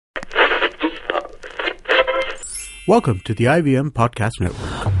Welcome to the IVM Podcast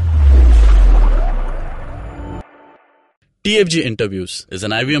Network. TFG Interviews is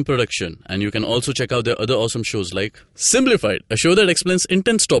an IVM production, and you can also check out their other awesome shows like Simplified, a show that explains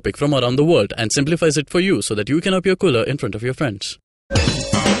intense topic from around the world and simplifies it for you so that you can appear cooler in front of your friends.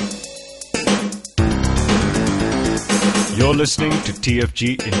 You're listening to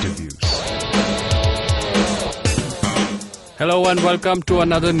TFG Interviews. Hello and welcome to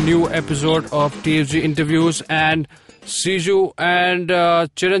another new episode of TFG Interviews, and Siju and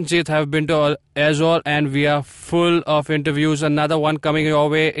Chiranjit have been to Aizawl and we are full of interviews. Another one coming your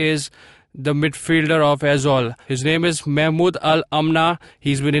way is the midfielder of Aizawl. His name is Mahmoud Al-Amnah.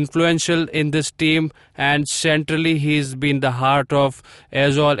 He's been influential in this team and centrally he's been the heart of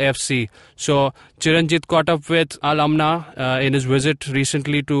Aizawl FC. So Chiranjit caught up with Al-Amnah in his visit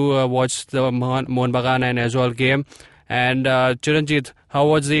recently to watch the Mohun Bagan and Aizawl game. And Chiranjit, how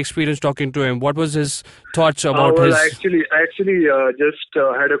was the experience talking to him? What was his thoughts about his... I actually just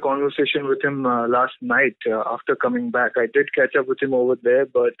had a conversation with him last night after coming back. I did catch up with him over there,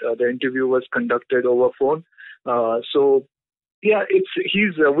 but the interview was conducted over phone. We've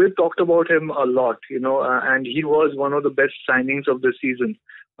talked about him a lot, and he was one of the best signings of the season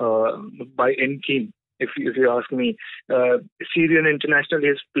by any team, if you ask me. Syrian international, he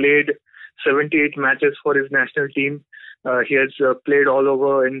has played 78 matches for his national team. He has played all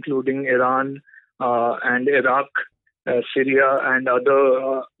over, including Iran and Iraq, Syria and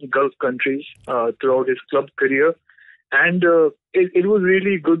other Gulf countries throughout his club career. And it was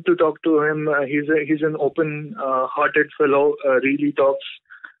really good to talk to him. He's an open-hearted fellow, really talks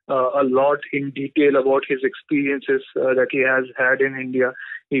a lot in detail about his experiences that he has had in India.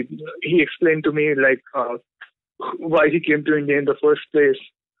 He explained to me why he came to India in the first place,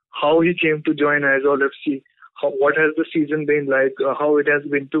 how he came to join Aizawl FC, what has the season been like, how it has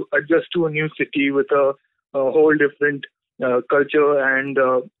been to adjust to a new city with a whole different culture and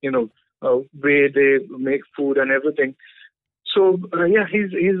way they make food and everything. So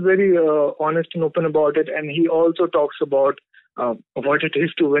he's very honest and open about it, and he also talks about what it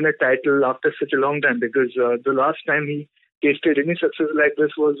is to win a title after such a long time, because the last time he tasted any success like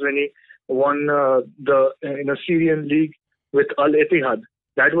this was when he won the Syrian league with Al-Ittihad.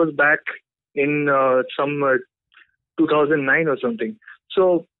 That was back in some 2009 or something.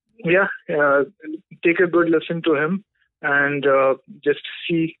 So, take a good listen to him and just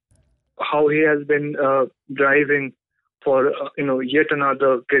see how he has been driving for, yet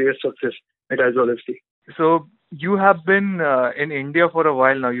another career success at Aizawl FC. So, you have been in India for a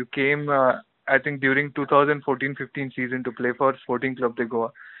while now. You came, I think, during 2014-15 season to play for Sporting Club de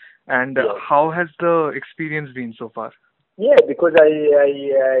Goa. And how has the experience been so far? Yeah, because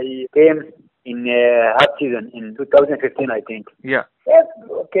I came in half season in 2015, I think. Yeah.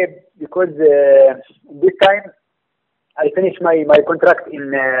 Okay, because this time I finished my contract in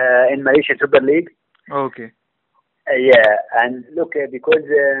Malaysia Super League. Okay. And look, because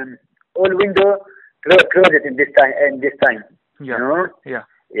all window closed in this time. Yeah.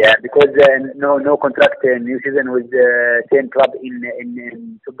 Yeah, because no contract new season with the same club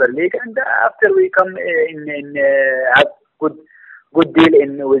in Super League, and after we come in have good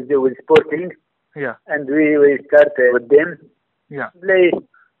deal with Sporting. Yeah. And we start with them. Yeah. Play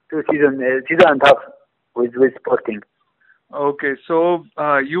season and a half with Sporting. Okay, so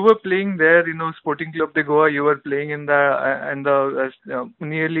you were playing there, Sporting Club de Goa. You were playing in the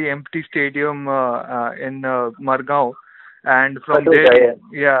nearly empty stadium in Margao. And from Fatoda,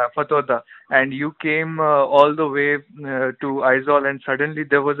 there, Fatoda, and you came all the way to Aizawl, and suddenly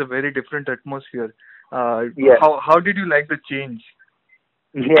there was a very different atmosphere. How did you like the change?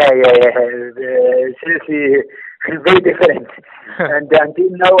 Seriously, very different. And until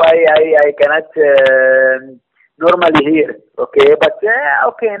now, I cannot normally hear. Okay, but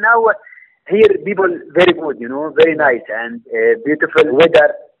now here people very good, very nice and beautiful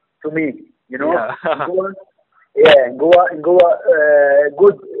weather to me, Goa,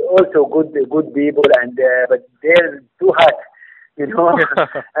 good, also good people, and but they're too hot,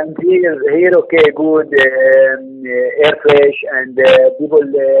 And here, okay, good, air fresh, and people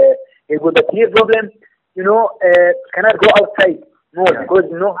here good. But here problem, cannot go outside because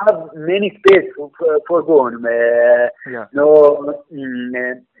no have many space for going. No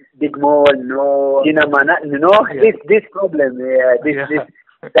big mall, no cinema, this problem, this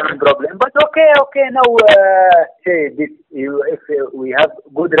problem. But okay, now say this, if we have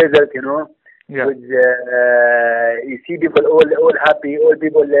good result, with you see people all happy, all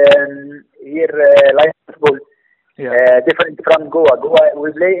people here like football. Different from Goa. Goa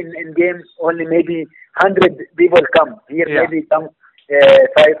we play in games only maybe 100 people come. Here maybe come 5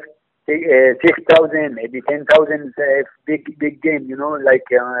 6,000, maybe 10,000 big game, like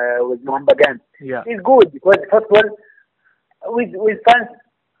with Mohammed Gan. Yeah. It's good because football with fans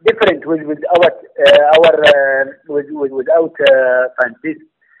different with without fans.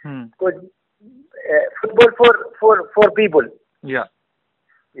 Because football for people. Yeah.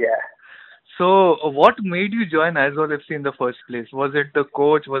 Yeah. So, what made you join Aizawl FC in the first place? Was it the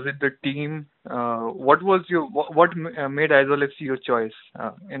coach? Was it the team? What made Aizawl FC your choice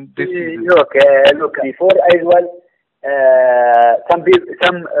in this season? Look. Before Aizawl,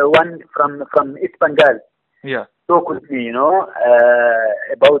 someone from East Bengal. Yeah. Talk with me,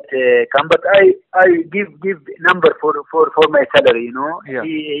 about come, but I give number for my salary, Yeah.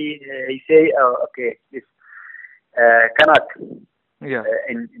 He say, okay, this cannot. Yeah.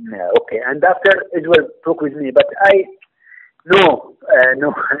 Okay, and after it will talk with me, but I no,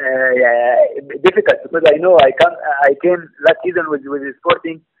 difficult because I know I came last season with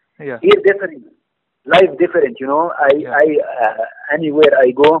Sporting. Yeah. Here different, life different, I anywhere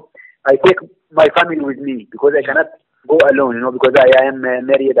I go, I take my family with me because I cannot go alone, because I am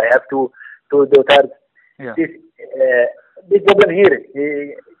married. I have two daughters. Yeah. This problem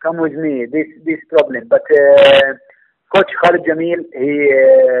here, come with me. This problem, but. Coach Khalid Jamil, he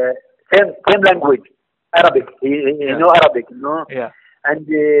same language, Arabic. He know Arabic, Yeah. and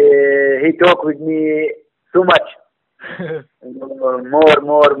he talk with me too much,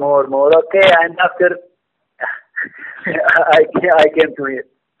 more. Okay, and after I came to here.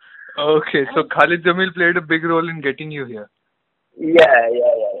 Okay, so Khalid Jamil played a big role in getting you here. Yeah.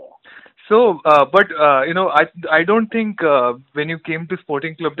 So, but I don't think when you came to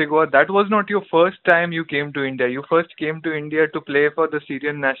Sporting Club de Goa, that was not your first time you came to India. You first came to India to play for the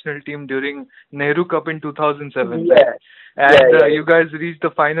Syrian national team during Nehru Cup in 2007. Yeah. Right? And Yeah. you guys reached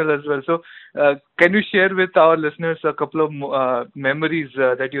the final as well. So, can you share with our listeners a couple of memories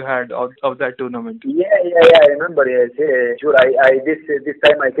that you had of that tournament? Yeah. I remember. Yes, sure. I this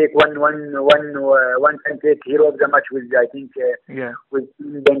time I take one time take hero of the match with I think with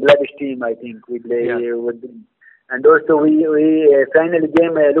Bangladesh team. I think we play with them. And also we final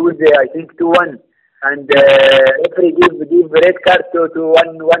game lose I think 2-1. And referee give red card to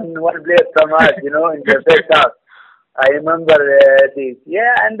one player from us, in the first half. I remember this.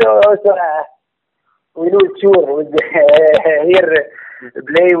 Yeah, and also we lose sure with here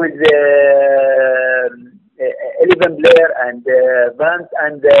play with 11 player and Vance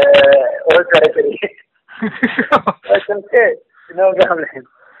and also referee. That's okay, no problem.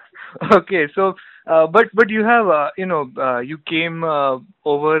 Okay, so but you have you came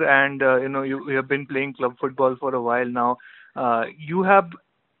over and you have been playing club football for a while now. You have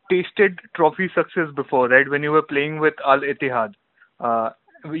tasted trophy success before, right? When you were playing with Al Ittihad,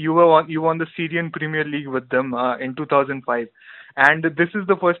 you won the Syrian Premier League with them in 2005, and this is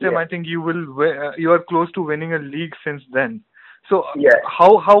the first time I think you are close to winning a league since then. So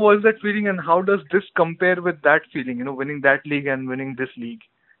how was that feeling, and how does this compare with that feeling? Winning that league and winning this league.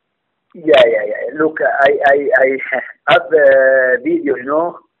 Yeah. Look, I have a video,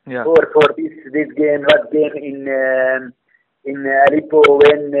 for this game, last game in Aleppo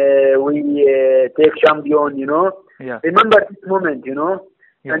when we take champion, Yeah. Remember this moment,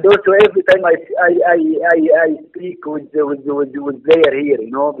 Yeah. And also every time I speak with player here,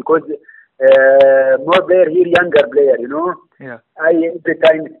 because more player here, younger player, Yeah. I every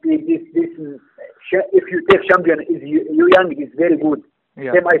time speak this. If you take champion, is you young is very good.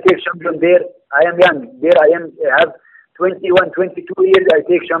 Yeah. Same I take champion there. I am young. There I have 21, 22 years. I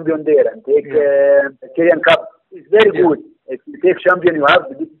take champion there and take Syrian Cup. It's very good. If you take champion, you have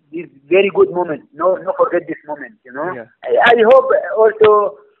this very good moment. No forget this moment. Yeah. I hope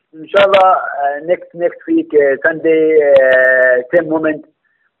also, inshallah, next week Sunday, same moment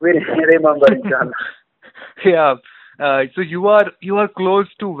we'll remember, inshallah. Yeah. So you are close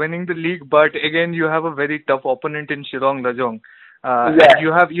to winning the league, but again you have a very tough opponent in Shillong Lajong. And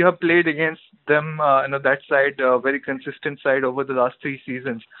you have played against them, that side, very consistent side over the last 3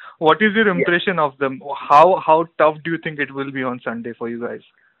 seasons. What is your impression of them? How tough do you think it will be on Sunday for you guys?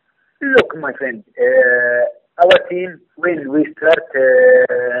 Look, my friend, our team when we start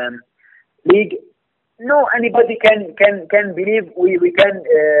league, no anybody can believe we can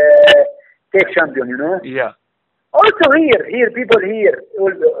take champion, Yeah. Also here people here,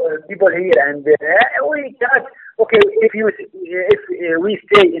 and we cannot. Okay, if we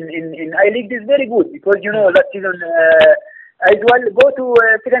stay in I League, this is very good because last season Aizawl go to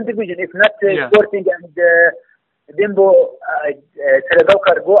second division. If not Sporting and Dimbo,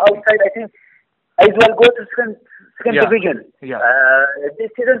 Saradokar go outside. I think Aizawl go to second division. Yeah.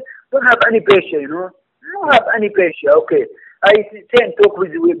 This season don't have any pressure. Don't have any pressure. Okay, I same talk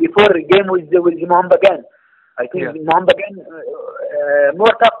with before game with Mohammed Bagan. I think Mohammed Bagan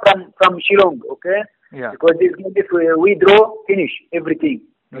more tough from Shillong, okay? Yeah. Because this game, if we draw, finish everything,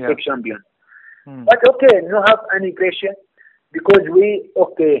 take champion. But okay, no have any pressure because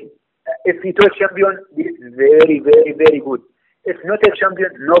if we take champion, this is very, very, very good. If not take champion,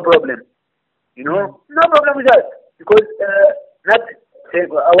 no problem. No problem with us because not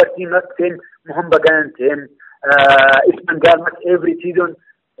same, our team not same Mohammed Bagan, same Isman Gal must every season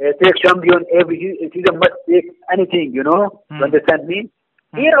take champion, every season must take anything, you understand me?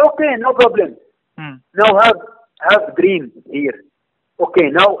 Here, okay, no problem. Now have dream here. Okay,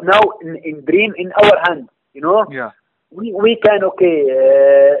 now in dream in our hand, Yeah. We can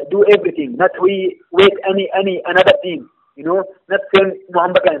do everything. Not we wait any another team, not same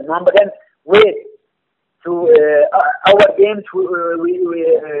Mohammed Bagan. Mohammed Bagan wait to our games.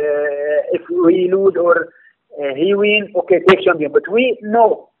 If we lose or he win, okay, take champion. But we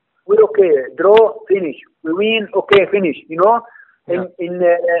no, we're okay. Draw, finish. We win, okay, finish. In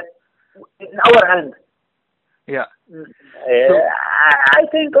our hand. Yeah. I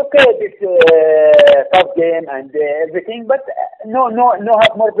think this tough game and everything, but no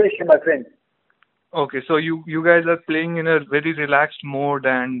have more pressure, my friend. Okay, so you guys are playing in a very relaxed mode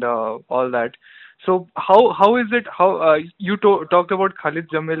and all that. So how is it? How you talked about Khalid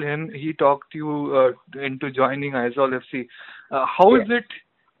Jamil? He talked you into joining Aizawl FC. How is it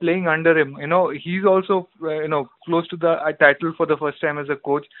playing under him? He's also close to the title for the first time as a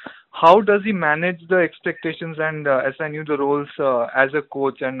coach. How does he manage the expectations and assign you the roles as a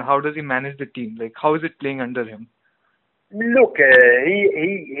coach? And how does he manage the team? Like, how is it playing under him? Look,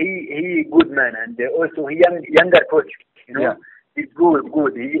 he good man, and also he younger coach. He's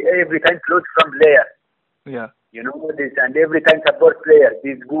good. He every time close from player. Yeah. This, and every time support player.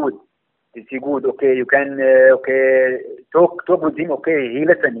 He's good. Is he good? Okay, you can talk with him. Okay, he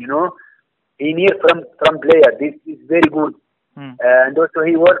listen. He near from player. This is very good. And also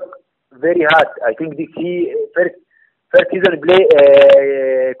he work very hard. I think this he first season play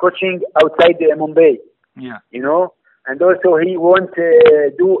coaching outside Mumbai. Yeah. And also he won't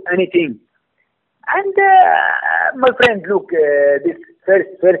do anything. And my friend, look, this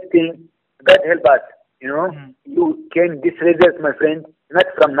first thing, God help us. You can this result, my friend, not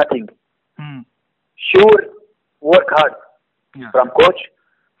from nothing. Sure, work hard from coach,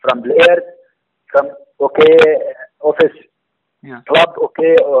 from players, from office, club,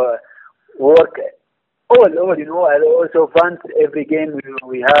 work, all. And also fans. Every game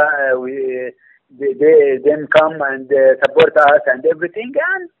we have, they then come and support us and everything.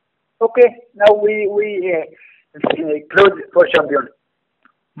 And now we close for champion.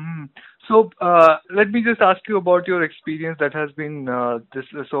 So let me just ask you about your experience that has been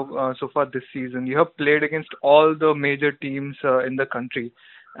so far this season. You have played against all the major teams in the country.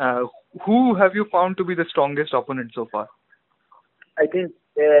 Who have you found to be the strongest opponent so far? I think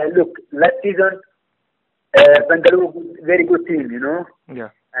look, last season Bangalore very good team, Yeah.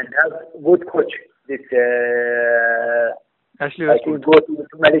 and have good coach. This Actually, I think go to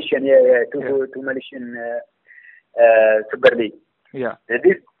Malaysian, to Malaysian Super League. Yeah.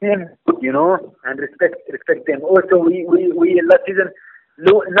 This team, and respect them. Also, we last season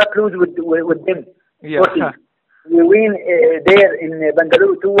not lose with them. Yeah. We win there in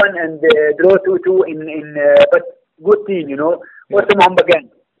Bangalore 2-1 and draw 2-2 in but good team, Also Mohammed Bagan.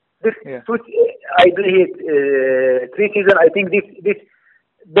 This I believe 3 seasons. I think this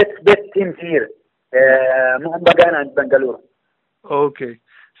best teams here, Mohammed Bagan and Bangalore. Okay.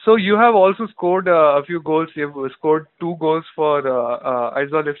 So you have also scored a few goals. You've scored 2 goals for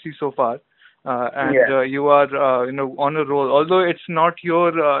Aizawl FC so far, and you are on a roll. Although it's not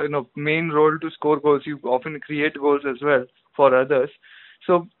your main role to score goals, you often create goals as well for others.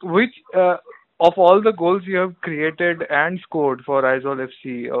 So which of all the goals you have created and scored for Aizawl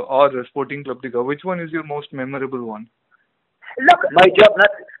FC or Sporting Club Diga, which one is your most memorable one? Look, my job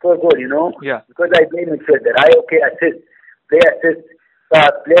not score goal, Yeah. because I play midfielder. I play assist.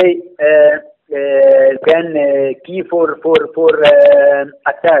 Play can key for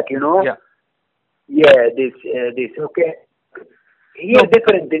attack, Yeah. Yeah, this okay. Here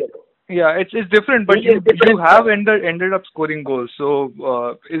different. Yeah, it's different, but you have ended up scoring goals. So,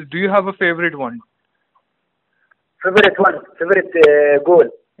 do you have a favorite one? Favorite goal.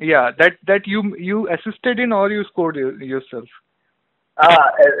 Yeah, that you assisted in or you scored yourself.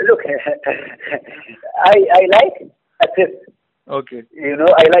 Look, I like assist. Okay.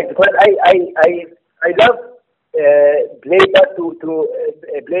 I like because I love play that to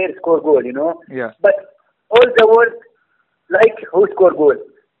player score goal. Yeah. But all the world like who score goal.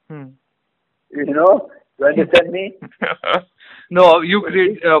 You understand me? No,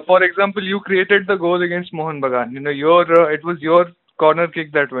 for example, you created the goal against Mohan Bagan. It was your corner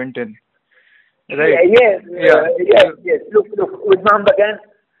kick that went in. Right? Yes. Look, with Mohan Bagan,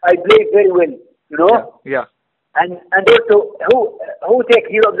 I played very well, Yeah. And also, who take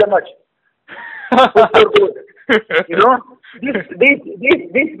hero of the match? Who score goal? This,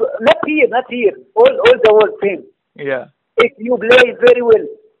 not here. All the whole team. Yeah. If you play very well,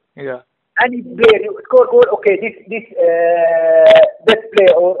 yeah, and you play, you score goal, okay, this best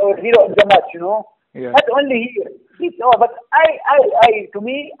player or hero of the match, Yeah. Not only here. But I to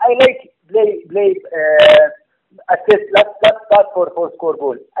me, I like play assist last pass for score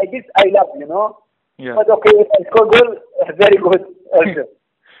goal. I love, Yeah. But okay, if I score goal, very good also.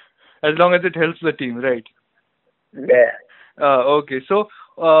 As long as it helps the team, right? Yeah. Okay, so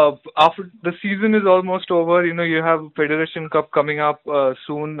after the season is almost over, you have Federation Cup coming up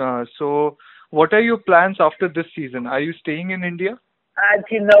soon. So, what are your plans after this season? Are you staying in India?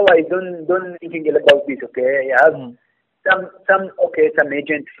 Until now, I don't think about this. Okay, I have some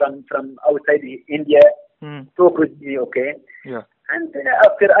agent from outside India talk with me. Okay. Yeah. And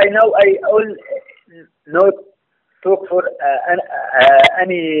after I all not talk for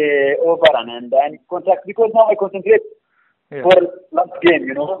any offer and contract, because now I concentrate for last game,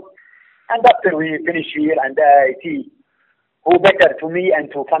 And after we finish here and I see who better to me and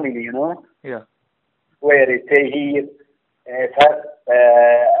to family, Yeah. Where I stay here, first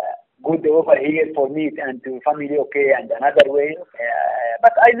good over here for me and to family, okay, and another way.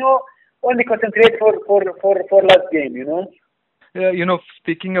 But I know only concentrate for last game, Yeah,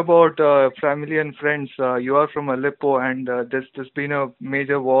 speaking about family and friends, you are from Aleppo, and there's been a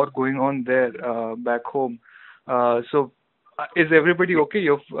major war going on there back home. So, is everybody okay?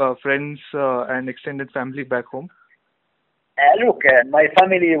 Your friends and extended family back home? Look, my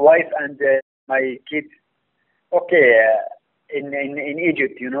family, wife, and my kids, okay, in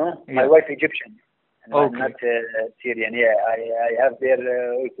Egypt, My wife Egyptian, and I'm not Syrian. Yeah, I have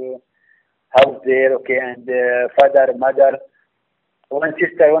there also house there, okay, and father, mother. One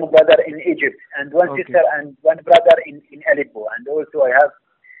sister, one brother in Egypt, and one sister and one brother in Aleppo. And also I have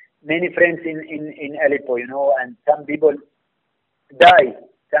many friends in Aleppo, and some people die.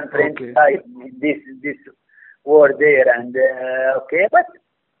 Some friends died in this war there, and but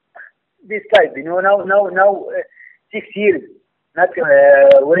this type, now 6 years. Not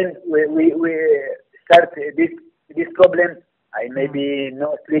when we start this problem, I maybe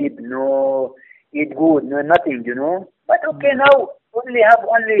no sleep, no eat good, no nothing, But okay, now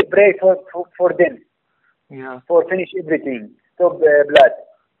only pray for them. Yeah. For finish everything. Stop blood.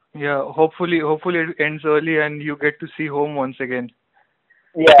 Yeah. Hopefully it ends early and you get to see home once again.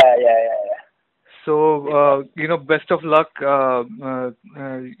 Yeah. So best of luck.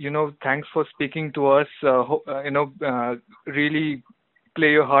 Thanks for speaking to us. Really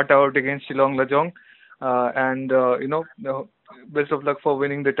play your heart out against Shillong Lajong, and best of luck for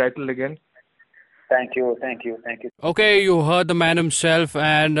winning the title again. Thank you. Okay, you heard the man himself,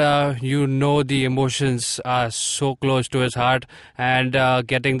 and the emotions are so close to his heart, and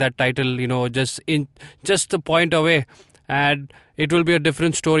getting that title, just a point away, and it will be a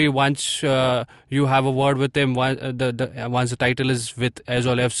different story once you have a word with him. Once the title is with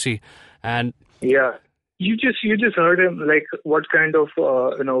Aizawl FC, and yeah, you just heard him, like what kind of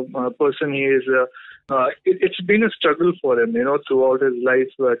person he is. It's been a struggle for him, throughout his life,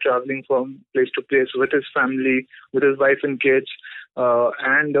 traveling from place to place with his family, with his wife and kids,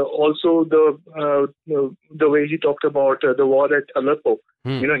 and also the way he talked about the war at Aleppo.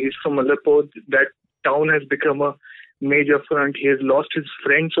 He's from Aleppo. That town has become a major front. He has lost his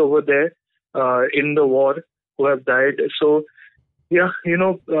friends over there in the war who have died. So, yeah,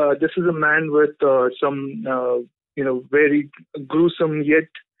 this is a man with some, very gruesome yet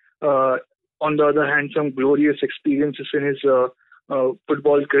on the other hand, some glorious experiences in his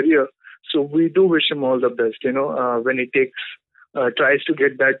football career. So we do wish him all the best, when he tries to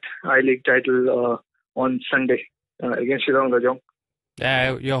get that I-League title on Sunday against Shillong Lajong.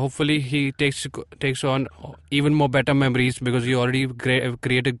 Hopefully he takes on even more better memories, because he already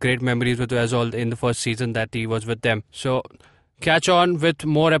created great memories with Aizawl in the first season that he was with them. So catch on with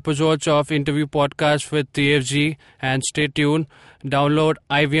more episodes of Interview Podcast with TFG, and stay tuned. Download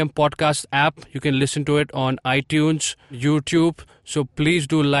IVM Podcast app. You can listen to it on iTunes, YouTube. So please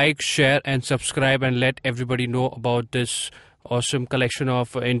do like, share and subscribe, and let everybody know about this awesome collection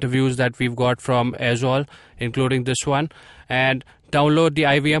of interviews that we've got from Aizawl, including this one. And download the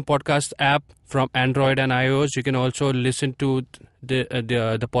IVM Podcast app from Android and iOS. You can also listen to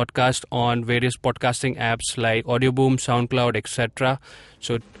the podcast on various podcasting apps like Audioboom, SoundCloud, etc.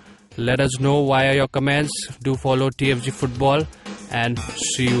 So Let us know via your comments. Do follow TFG Football and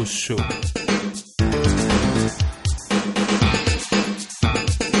see you soon.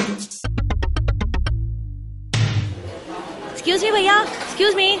 Excuse me भैया,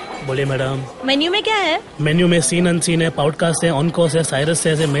 excuse me. बोलिए madam. Menu में क्या है? Menu में scene unseen है, podcast है, on course है, Cyrus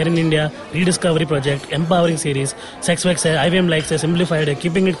है, made in India, rediscovery project, empowering series, sex wax है, IVM लाइक्स है, सिंप्लीफाइड है,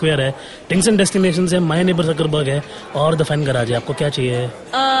 कीपिंग इट क्वियर है, थिंग्स एंड डेस्टिनेशंस है, माय नेबर जकरबर्ग है और द फैन गराज है. आपको क्या चाहिए?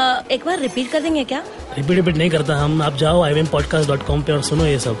 एक बार रिपीट कर देंगे क्या? रिपीट नहीं करता हम. आप जाओ IVMpodcast.com पे और सुनो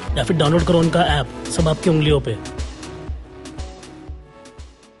ये सब, या फिर डाउनलोड करो उनका ऐप. सब आपकी उंगलियों पे.